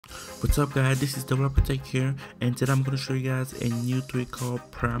What's up guys, this is the Repo here, and today I'm going to show you guys a new tweak called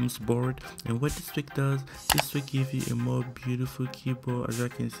PrismBoard. And what this tweak does, this tweak gives you a more beautiful keyboard. As you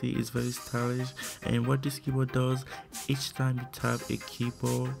can see, it's very stylish. And what this keyboard does, each time you tap a key,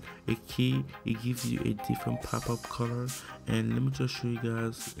 it gives you a different pop-up color. And let me just show you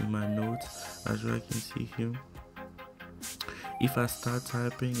guys in my notes. As you can see here, if I start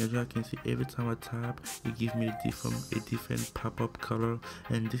typing, as you can see, every time I type, it gives me a different pop-up color.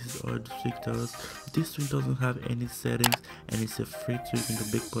 And this is all this tweak does. This tweak doesn't have any settings, and it's a free tweak in the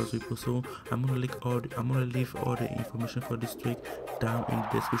BigBoss Repo. So I'm gonna leave all the information for this tweak down in the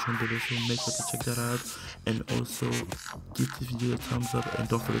description below. So make sure to check that out, and also give this video a thumbs up, and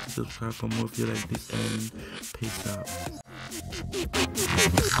don't forget to subscribe for more videos like this. And peace out.